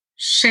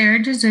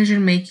Shared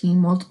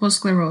Decision-Making Multiple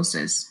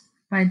Sclerosis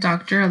by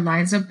Dr.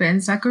 Eliza Ben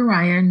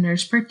Zachariah,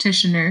 nurse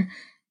practitioner,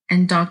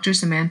 and Dr.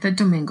 Samantha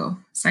Domingo,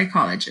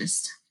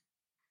 psychologist.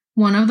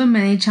 One of the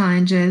many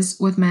challenges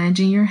with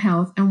managing your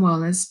health and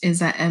wellness is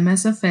that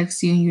MS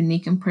affects you in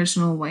unique and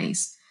personal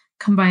ways.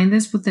 Combine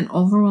this with an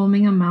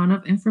overwhelming amount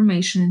of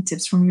information and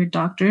tips from your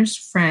doctors,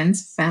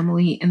 friends,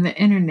 family, and the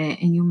internet,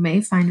 and you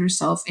may find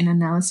yourself in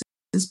analysis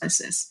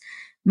paralysis.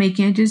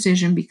 Making a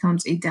decision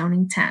becomes a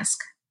daunting task.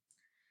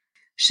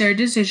 Shared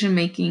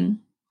decision-making,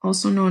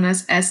 also known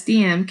as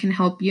SDM, can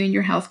help you and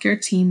your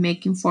healthcare team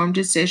make informed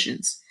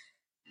decisions.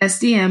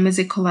 SDM is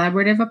a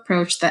collaborative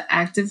approach that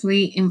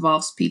actively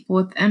involves people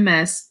with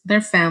MS, their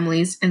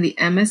families, and the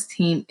MS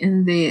team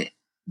in the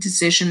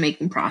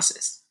decision-making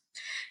process.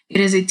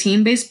 It is a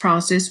team-based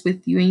process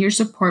with you and your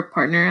support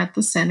partner at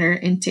the center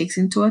and takes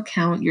into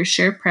account your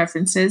shared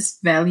preferences,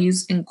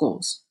 values, and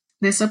goals.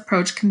 This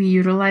approach can be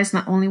utilized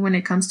not only when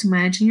it comes to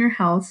managing your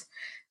health,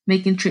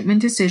 making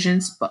treatment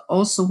decisions, but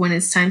also when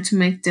it's time to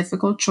make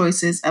difficult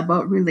choices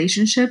about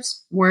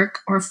relationships, work,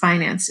 or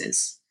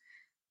finances.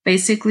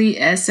 Basically,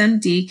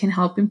 SMD can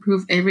help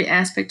improve every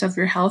aspect of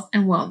your health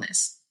and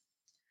wellness.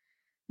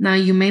 Now,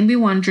 you may be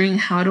wondering,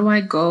 how do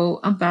I go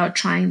about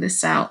trying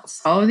this out?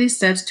 Follow these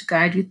steps to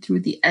guide you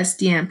through the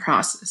SDM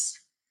process.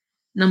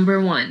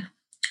 Number 1,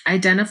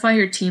 identify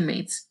your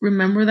teammates.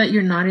 Remember that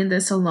you're not in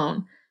this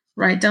alone.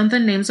 Write down the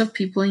names of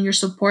people in your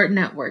support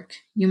network.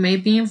 You may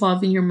be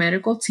involving your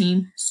medical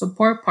team,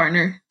 support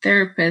partner,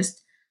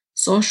 therapist,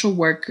 social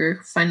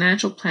worker,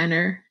 financial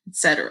planner,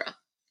 etc.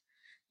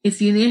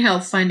 If you need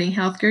help finding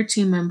healthcare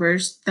team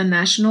members, the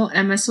National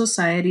MS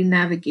Society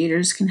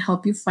Navigators can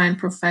help you find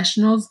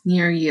professionals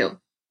near you.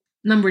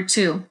 Number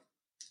 2,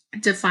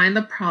 define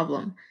the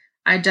problem.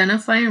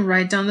 Identify and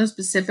write down the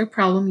specific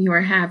problem you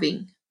are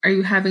having. Are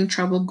you having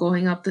trouble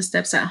going up the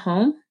steps at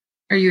home?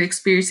 Are you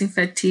experiencing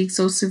fatigue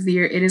so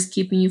severe it is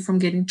keeping you from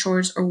getting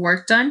chores or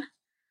work done?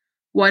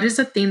 What is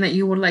the thing that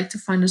you would like to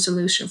find a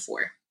solution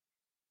for?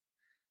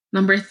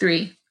 Number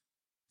 3,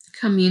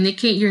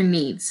 communicate your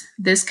needs.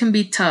 This can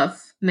be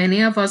tough.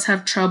 Many of us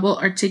have trouble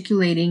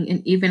articulating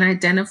and even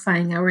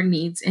identifying our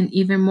needs, and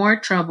even more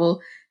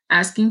trouble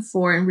asking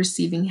for and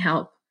receiving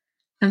help.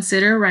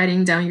 Consider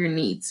writing down your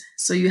needs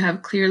so you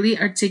have clearly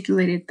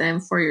articulated them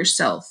for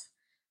yourself.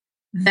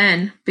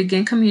 Then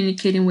begin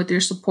communicating with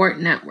your support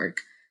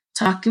network.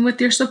 Talking with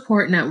your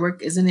support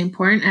network is an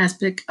important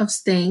aspect of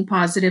staying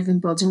positive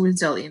and building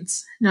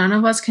resilience. None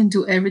of us can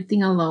do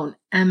everything alone,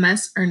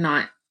 MS or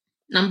not.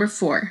 Number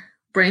 4,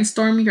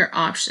 brainstorm your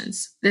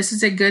options. This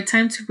is a good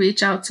time to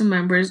reach out to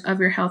members of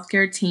your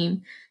healthcare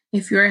team.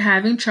 If you are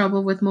having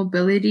trouble with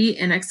mobility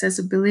and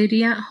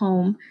accessibility at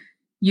home,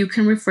 you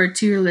can refer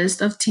to your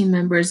list of team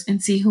members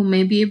and see who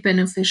may be a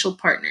beneficial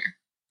partner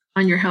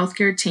on your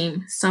healthcare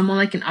team. Someone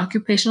like an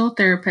occupational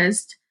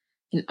therapist,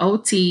 an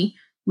OT.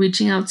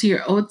 Reaching out to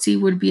your OT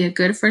would be a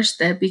good first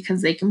step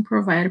because they can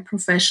provide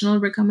professional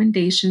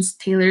recommendations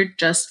tailored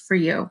just for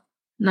you.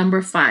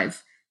 Number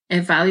 5,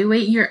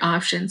 evaluate your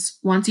options.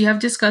 Once you have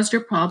discussed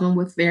your problem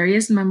with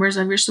various members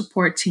of your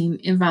support team,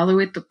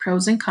 evaluate the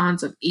pros and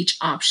cons of each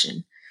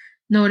option.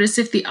 Notice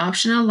if the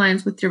option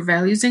aligns with your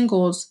values and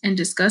goals, and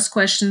discuss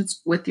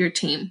questions with your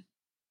team.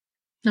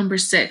 Number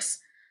 6,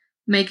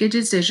 make a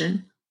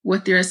decision.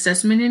 With your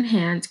assessment in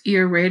hand,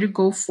 you're ready to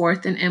go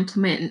forth and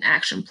implement an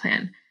action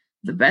plan.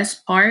 The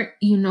best part,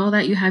 you know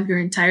that you have your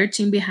entire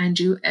team behind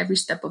you every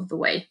step of the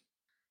way.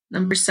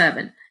 Number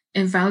 7,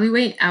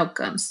 evaluate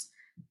outcomes.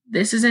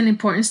 This is an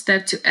important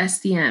step to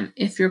SDM.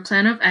 If your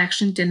plan of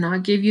action did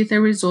not give you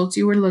the results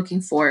you were looking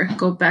for,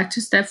 go back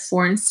to step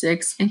 4 and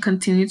 6 and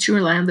continue to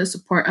rely on the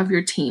support of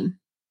your team.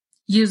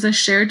 Use a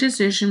shared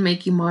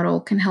decision-making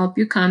model can help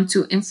you come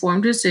to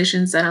informed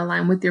decisions that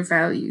align with your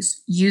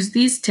values. Use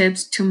these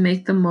tips to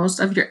make the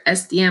most of your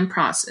SDM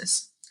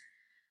process.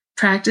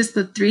 Practice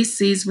the 3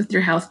 C's with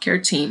your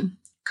healthcare team: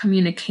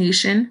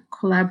 communication,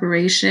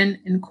 collaboration,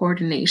 and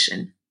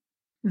coordination.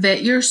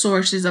 Vet your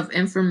sources of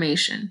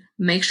information.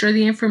 Make sure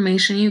the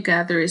information you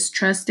gather is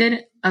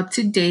trusted, up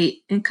to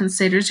date, and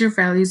considers your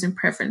values and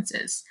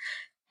preferences.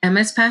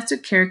 MS Path to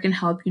Care can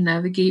help you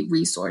navigate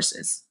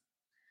resources.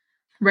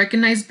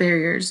 Recognize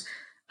barriers.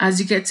 As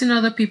you get to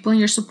know the people in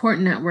your support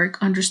network,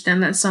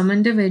 understand that some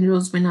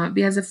individuals may not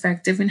be as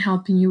effective in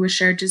helping you with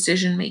shared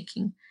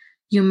decision-making.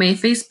 You may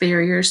face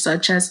barriers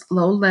such as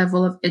low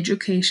level of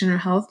education or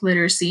health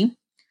literacy,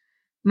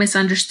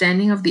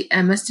 misunderstanding of the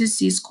MS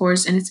disease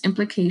course and its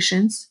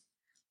implications,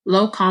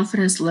 low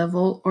confidence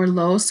level or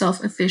low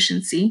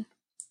self-efficacy,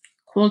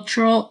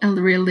 cultural and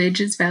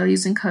religious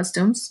values and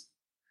customs,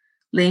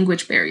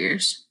 language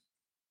barriers.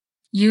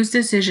 Use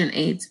decision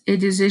aids. A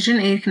decision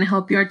aid can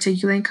help you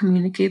articulate and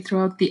communicate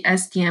throughout the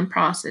SDM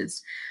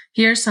process.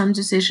 Here are some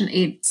decision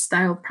aid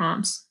style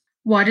prompts.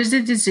 What is the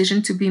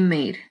decision to be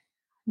made?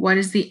 What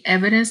is the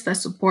evidence that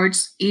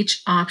supports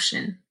each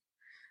option?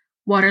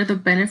 What are the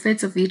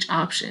benefits of each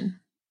option?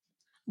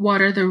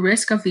 What are the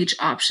risks of each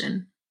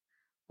option?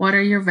 What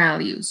are your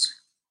values?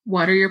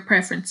 What are your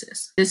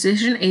preferences?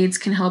 Decision aids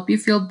can help you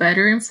feel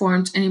better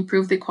informed and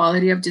improve the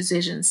quality of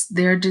decisions.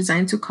 They are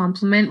designed to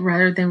complement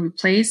rather than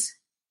replace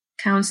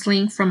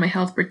counseling from a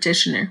health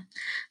practitioner.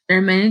 There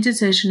are many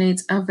decision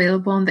aids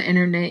available on the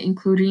internet,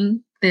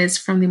 including this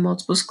from the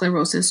Multiple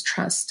Sclerosis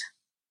Trust.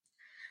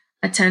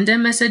 Attend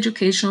MS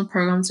educational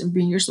programs and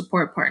bring your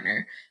support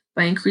partner.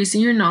 By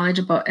increasing your knowledge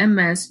about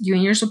MS, you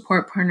and your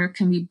support partner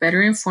can be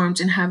better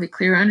informed and have a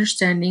clear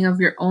understanding of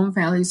your own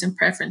values and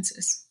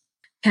preferences.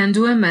 Can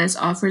Do MS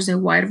offers a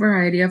wide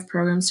variety of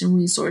programs and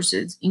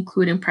resources,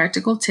 including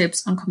practical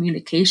tips on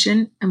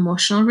communication,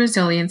 emotional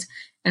resilience,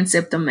 and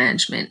symptom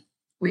management.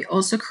 We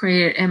also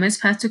created MS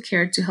Path to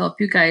Care to help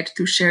you guide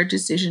through shared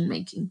decision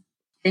making.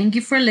 Thank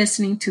you for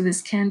listening to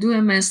this Can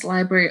Do MS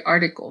library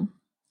article.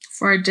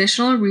 For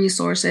additional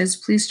resources,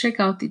 please check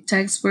out the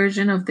text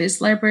version of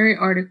this library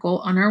article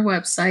on our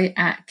website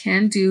at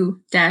cando-ms.org.